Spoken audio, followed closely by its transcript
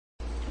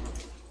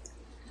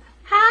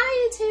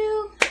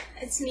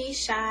it's me,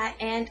 Shy,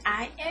 and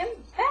I am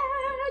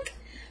back.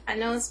 I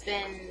know it's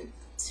been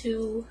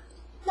too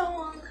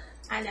long.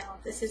 I know,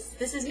 this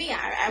is me.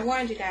 I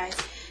warned you guys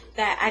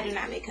that I do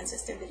not make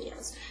consistent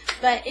videos.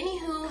 But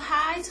anywho,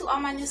 hi to all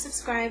my new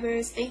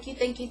subscribers. Thank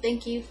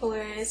you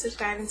for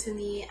subscribing to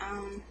me.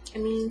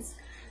 It means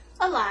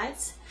a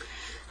lot.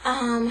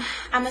 I'm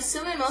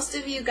assuming most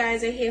of you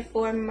guys are here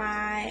for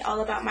my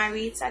all about my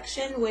read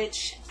section,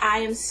 which I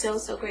am so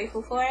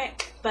grateful for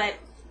it. But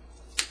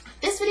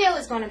this video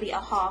is going to be a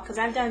haul because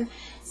I've done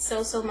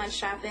so much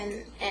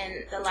shopping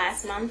in the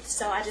last month.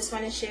 So I just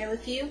want to share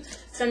with you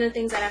some of the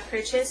things that I've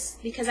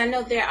purchased, because I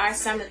know there are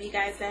some of you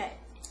guys that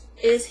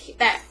is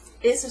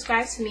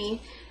subscribed to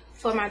me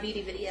for my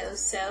beauty videos.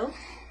 So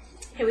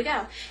here we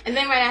go. And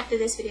then right after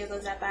this video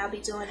goes up, I'll be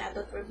doing a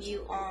book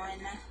review on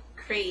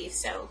Crave,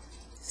 so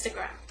stick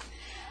around.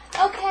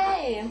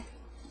 Okay,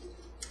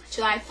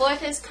 July 4th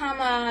has come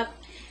up.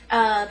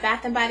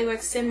 Bath and Body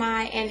Works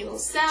semi-annual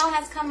sale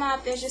has come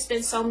up. There's just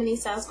been so many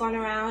sales going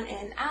around,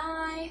 and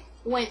I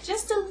went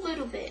just a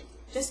little bit.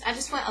 I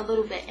just went a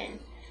little bit in.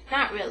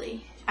 Not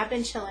really. I've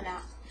been chilling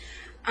out.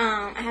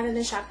 I haven't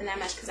been shopping that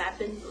much because I've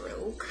been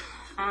broke.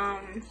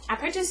 I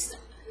purchased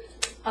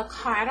a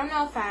car. I don't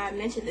know if I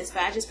mentioned this,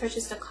 but I just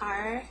purchased a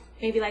car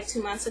maybe like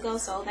 2 months ago,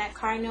 so that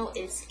car note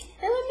is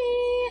killing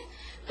me.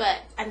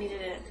 But I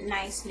needed a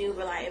nice, new,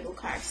 reliable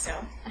car, so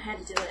I had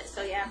to do it.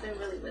 So yeah, I've been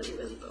really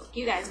broke.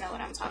 You guys know what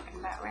I'm talking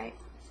about, right?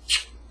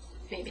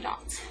 Maybe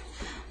not.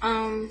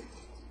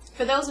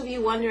 For those of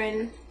you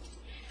wondering,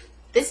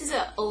 this is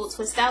an old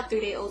twist out,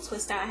 3-day old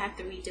twist out. I have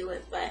to redo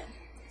it, but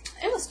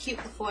it was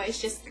cute before. It's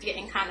just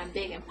getting kind of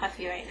big and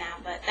puffy right now,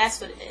 but that's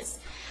what it is.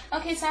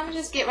 Okay, so I'm going to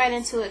just get right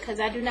into it because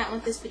I do not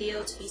want this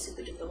video to be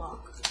super duper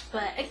long.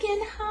 But again,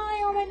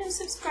 hi all my new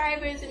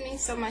subscribers. It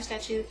means so much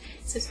that you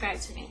subscribe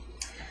to me.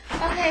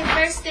 Okay,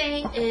 first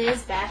thing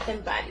is Bath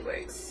and Body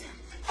Works.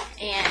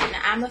 And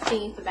I'm a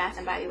fiend for Bath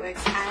and Body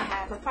Works. I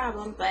have a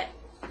problem, but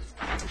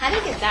I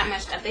didn't get that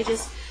much stuff. They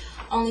just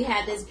only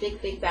had this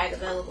big bag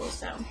available,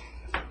 so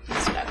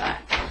that's what I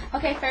got.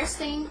 Okay, first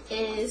thing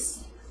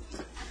is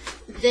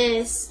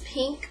this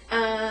pink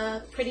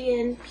Pretty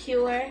and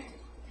Pure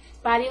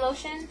body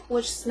lotion,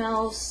 which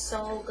smells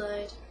so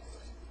good.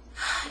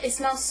 It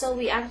smells so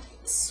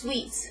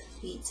sweet.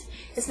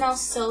 It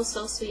smells so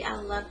sweet. I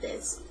love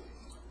this.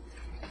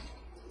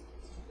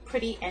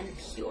 Pretty and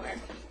Pure.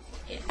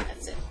 Yeah,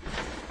 that's it.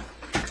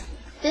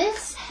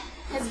 This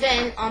has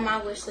been on my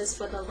wish list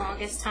for the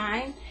longest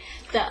time.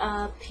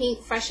 The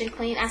pink Fresh and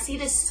Clean. I see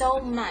this so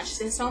much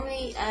in so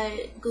many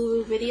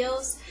guru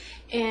videos,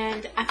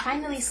 and I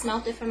finally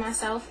smelled it for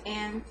myself,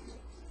 and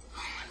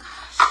oh my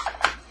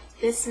gosh,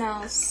 this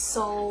smells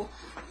so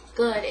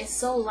good. It's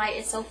so light,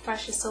 it's so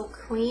fresh, it's so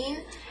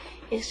clean.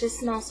 It just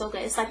smells so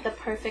good. It's like the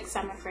perfect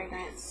summer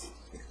fragrance,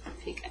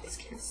 if you guys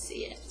can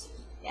see it.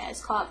 Yeah,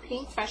 it's called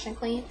Pink Fresh and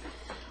Clean.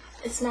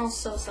 It smells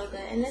so good.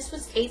 And this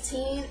was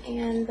 $18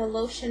 and the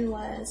lotion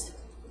was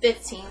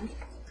 $15.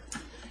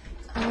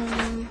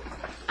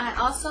 I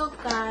also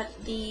got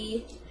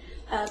the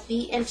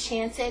Be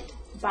Enchanted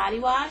body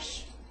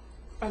wash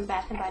from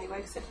Bath and Body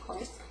Works, of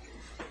course.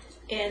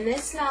 And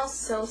this smells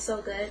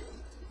so good.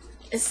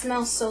 It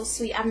smells so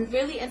sweet. I'm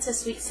really into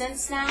sweet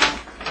scents now.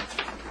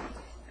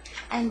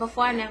 And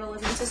before I never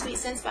was into sweet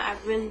scents, but I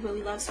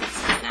really love sweet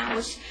scents now,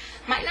 which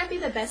might not be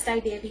the best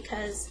idea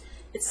because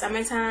it's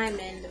summertime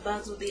and the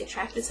bugs will be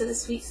attracted to the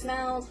sweet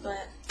smells,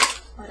 but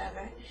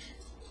whatever.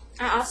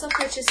 I also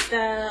purchased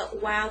the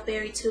Wild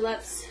Berry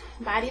Tulips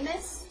body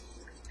mist.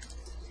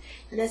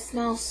 And this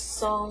smells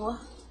so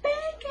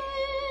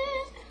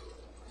banging.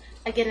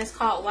 Again, it's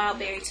called Wild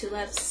Berry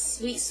Tulips.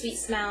 Sweet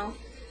smell.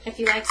 If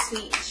you like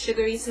sweet,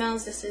 sugary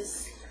smells, this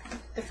is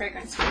the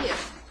fragrance for you.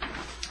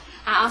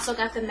 I also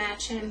got the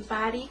matching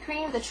body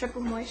cream, the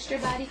Triple Moisture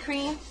body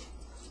cream.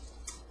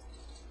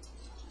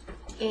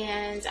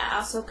 And I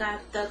also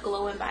got the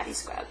Glow and Body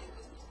Scrub.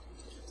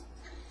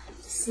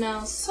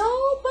 Smells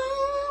so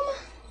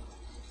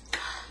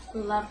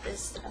bomb. Love this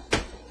stuff.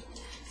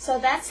 So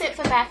that's it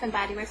for Bath and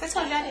Body Works. I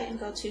told you I didn't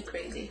go too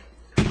crazy.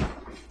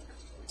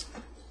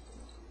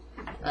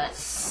 Let's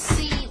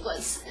see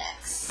what's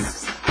next.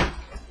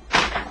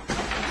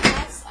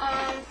 Next,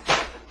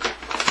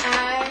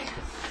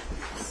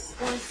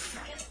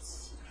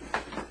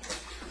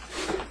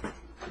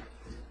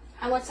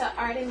 I went to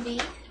R&B.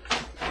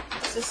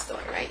 It's a store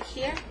right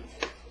here.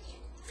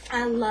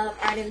 I love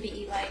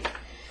R&B. Like,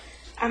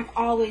 I'm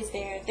always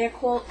there. Their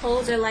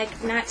clothes are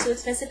like not too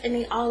expensive, and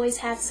they always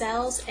have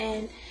sales,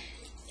 and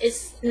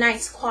it's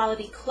nice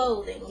quality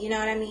clothing. You know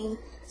what I mean?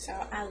 So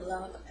I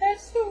love that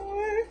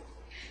store.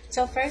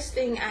 So first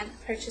thing I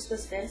purchased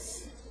was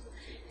this.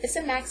 It's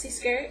a maxi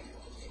skirt,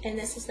 and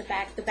this is the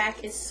back. The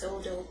back is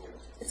so dope.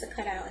 It's a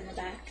cutout in the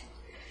back,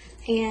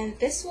 and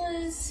this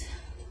was,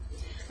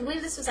 I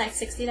believe this was like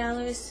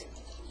 $60,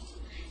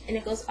 and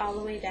it goes all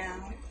the way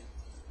down.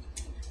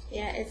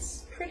 Yeah,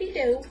 it's pretty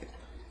dope,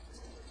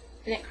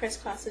 and it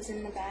crisscrosses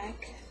in the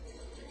back.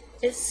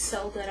 It's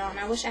so good on.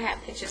 I wish I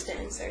had pictures to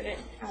insert it.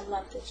 I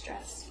love this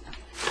dress.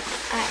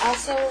 I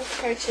also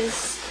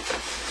purchased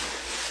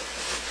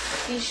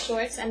these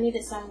shorts. I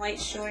needed some white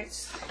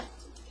shorts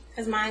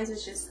because mine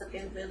was just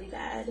looking really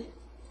bad.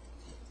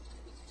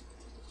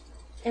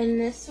 And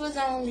this was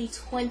only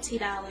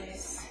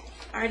 $20.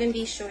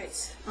 R&B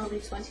shorts, only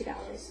 $20.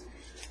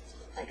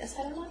 Like I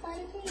said, I love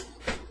R&B.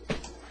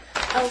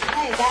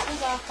 Okay, that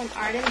was all from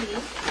R&B.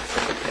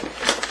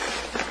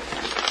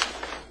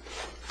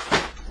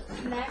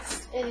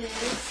 Next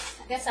is,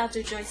 I guess I'll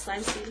do Joyce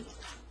Leslie.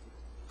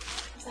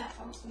 What's that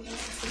from?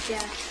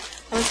 Yeah,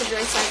 I went to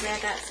Joyce Leslie. I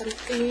got some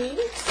things.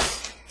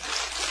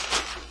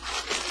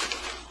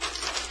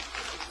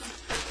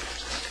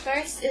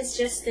 First is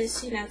just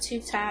this,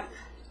 tube top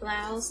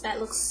blouse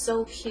that looks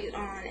so cute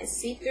on. It's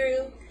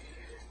see-through,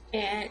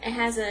 and it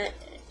has an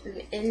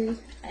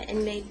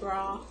inmate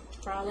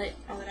bralette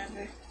or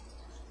whatever.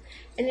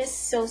 And it's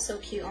so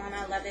cute on.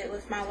 I love it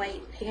with my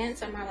white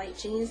pants or my white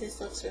jeans.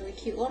 This looks really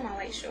cute. Or my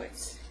white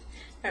shorts.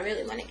 I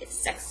really want to get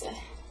sexy.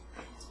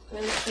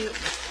 Really cute.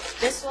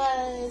 This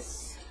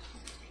was,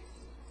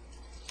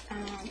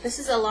 this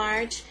is a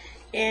large,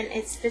 and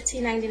it's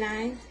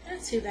 $15.99.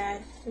 Not too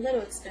bad. A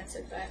little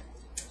expensive, but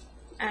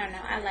I don't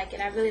know. I like it.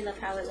 I really love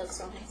how it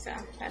looks on me, so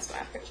that's why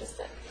I purchased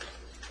it.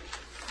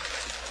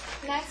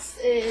 Next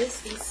is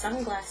these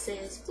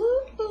sunglasses.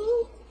 Woo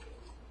hoo!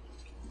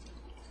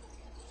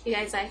 You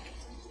guys like?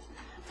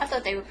 I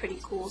thought they were pretty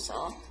cool,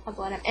 so I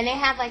bought them. And they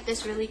have like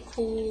this really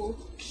cool,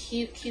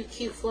 cute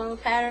floral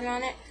pattern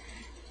on it.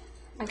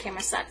 My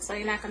camera sucks, so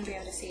you're not going to be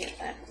able to see it,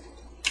 but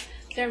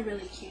they're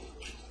really cute.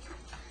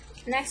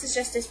 Next is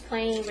just this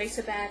plain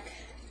racerback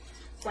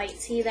white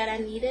tee that I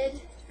needed,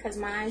 because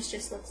mine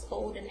just looks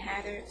old and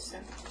haggard, so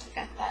I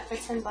got that for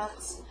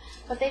 $10.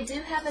 But they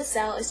do have a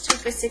sale. It's 2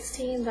 for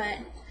 $16, but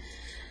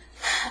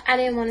I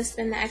didn't want to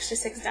spend the extra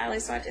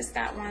 $6, so I just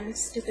got one.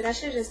 Stupid. I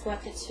should have just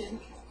bought the 2.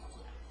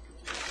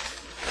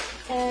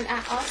 And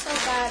I also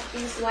got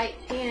these white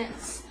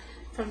pants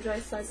from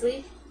Joyce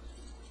Leslie.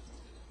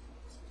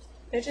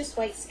 They're just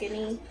white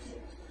skinny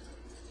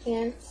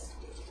pants.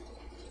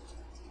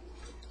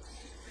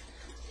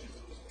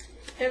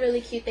 They're really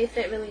cute. They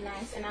fit really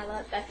nice. And I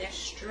love that they're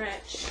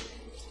stretch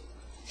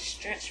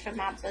for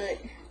my butt.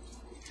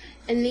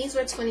 And these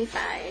were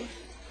 $25.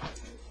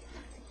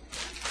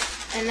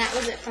 And that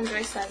was it from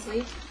Joyce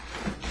Leslie.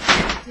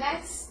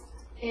 Next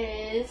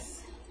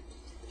is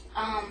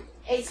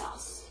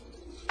ASOS.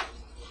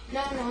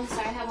 No, I'm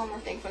sorry. I have one more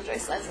thing from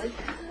Joyce Leslie.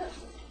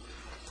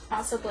 I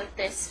also bought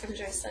this from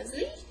Joyce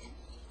Leslie.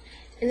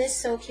 And this is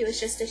so cute. It's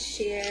just a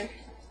sheer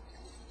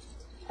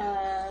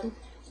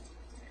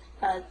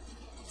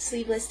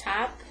sleeveless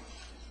top.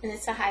 And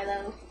it's a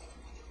high-low.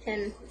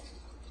 And you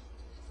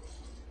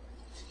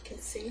can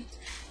see.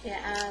 Yeah,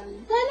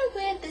 I'm gonna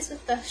wear this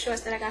with the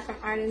shorts that I got from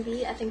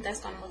R&B. I think that's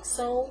gonna look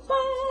so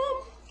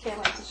bomb. Can't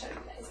wait to show you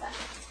guys that.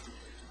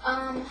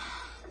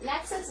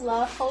 Next is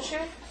Love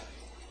Culture.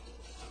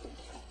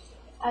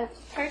 I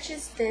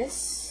purchased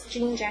this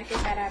jean jacket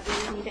that I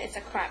really needed. It's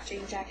a crop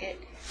jean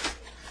jacket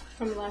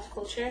from Love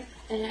Culture,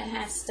 and it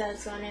has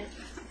studs on it.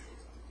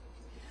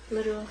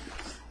 Little,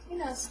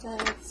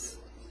 studs.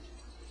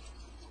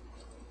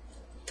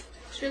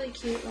 It's really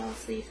cute, long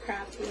sleeve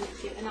crop, really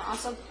cute. And I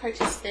also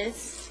purchased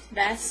this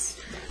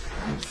vest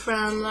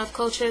from Love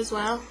Culture as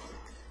well.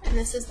 And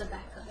this is the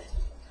back of it.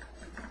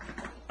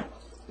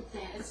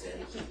 Yeah, it's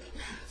really cute.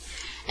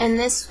 And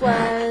this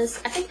was,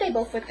 I think they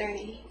both were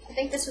 $30. I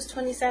think this was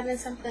 27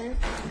 something.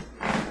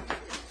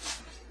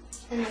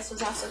 And this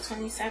was also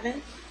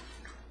 27.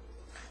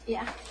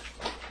 Yeah.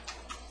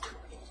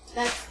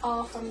 That's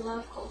all from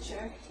Love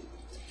Culture.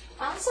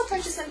 I also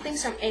purchased some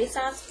things from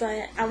ASOS,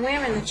 but I'm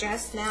wearing the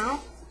dress now.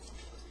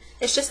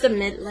 It's just a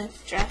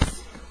mid-length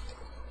dress.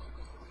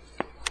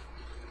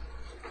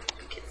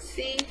 You can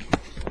see.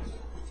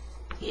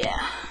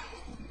 Yeah.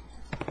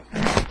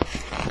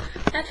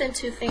 Nothing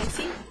too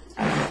fancy.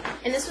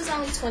 And this was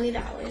only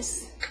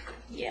 $20.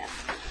 Yeah.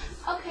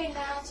 Okay,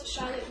 now to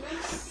Charlotte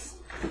Russe.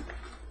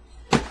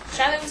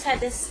 Charlotte Russe had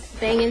this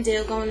banging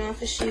deal going on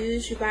for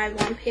shoes. You buy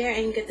one pair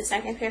and you get the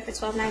second pair for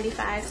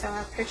 $12.95. So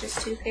I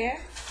purchased 2 pairs.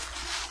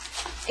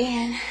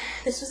 And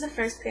this was the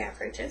first pair I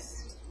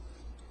purchased.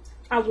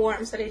 I wore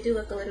them, so they do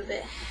look a little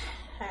bit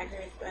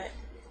haggard, but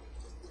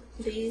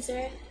this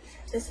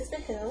is the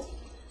heel.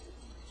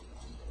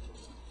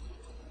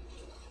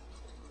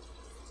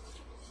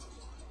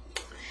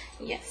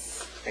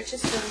 Yes,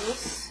 purchased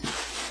those.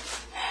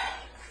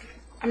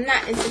 I'm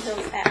not into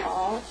heels at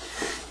all,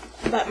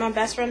 but my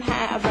best friend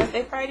had a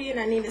birthday party and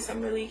I needed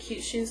some really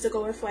cute shoes to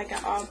go with like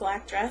an all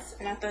black dress,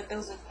 and I thought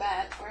those looked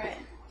bad for it.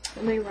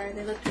 And they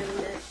looked really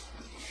good.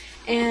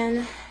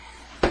 And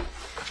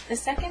the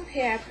second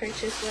pair I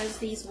purchased was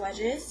these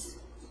wedges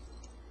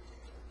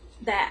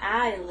that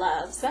I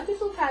love. Some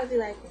people probably be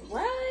like,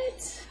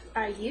 what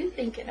are you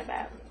thinking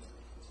about?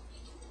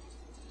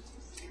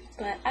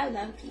 But I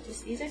love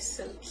these. These are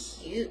so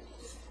cute.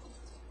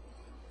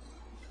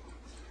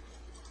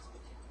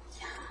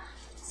 Yeah.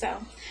 So,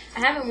 I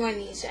haven't worn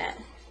these yet.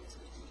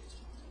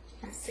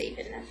 I'm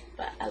saving them.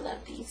 But I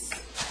love these.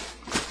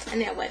 And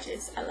they're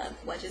wedges. I love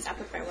wedges. I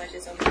prefer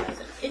wedges over those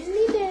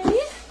any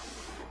day.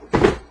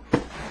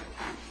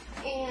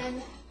 And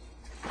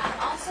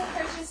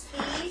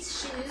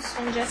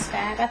Just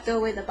Fab. I threw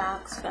away the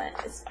box, but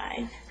it's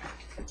fine.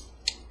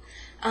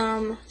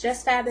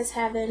 Just Fab is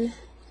having,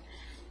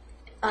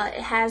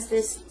 it has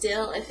this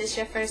deal. If it's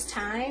your first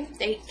time,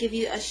 they give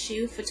you a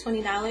shoe for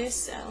 $20,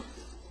 so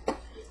you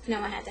know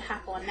I had to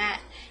hop on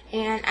that.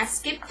 And I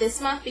skipped this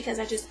month because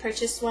I just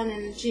purchased one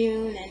in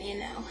June, and you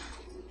know,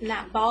 I'm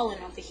not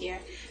balling over here,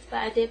 but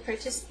I did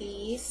purchase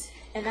these,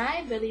 and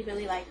I really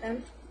like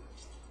them.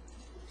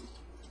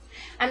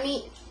 I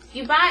mean,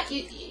 you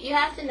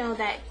have to know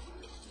that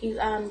you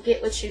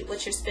get what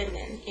you're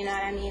spending. You know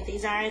what I mean?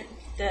 These aren't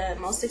the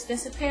most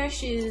expensive pair of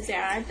shoes. They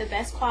aren't the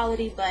best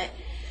quality, but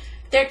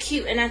they're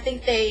cute, and I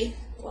think they.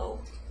 Whoa,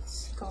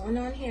 what's going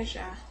on here,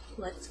 Sha?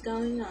 What's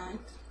going on?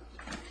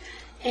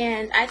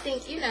 And I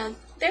think, you know,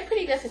 they're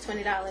pretty good for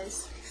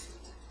 $20.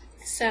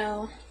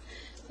 So,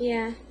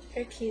 yeah,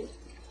 they're cute.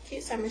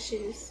 Cute summer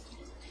shoes.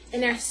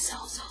 And they're so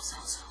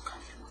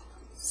comfortable.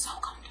 So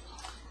comfortable.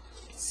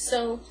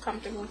 So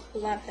comfortable.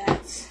 Love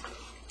that.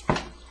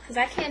 Because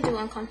I can't do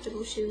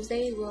uncomfortable shoes.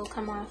 They will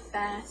come off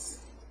fast.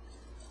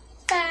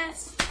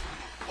 Fast.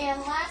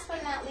 And last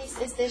but not least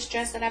is this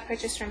dress that I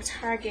purchased from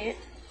Target.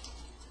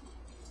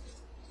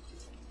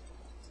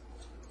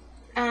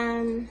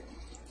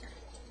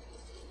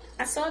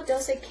 I saw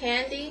Dulce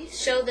Candy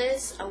show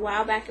this a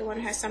while back in one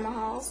of her summer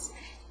hauls,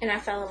 and I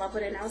fell in love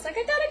with it, and I was like,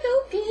 I gotta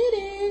go get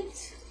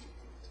it.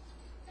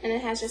 And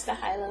it has just a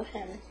high-low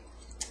hem.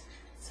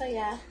 So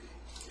yeah,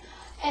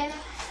 and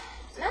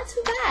not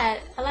too bad.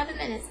 11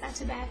 minutes, not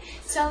too bad.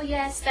 So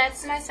yes,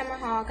 that's my summer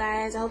haul,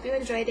 guys. I hope you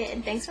enjoyed it,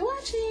 and thanks for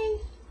watching.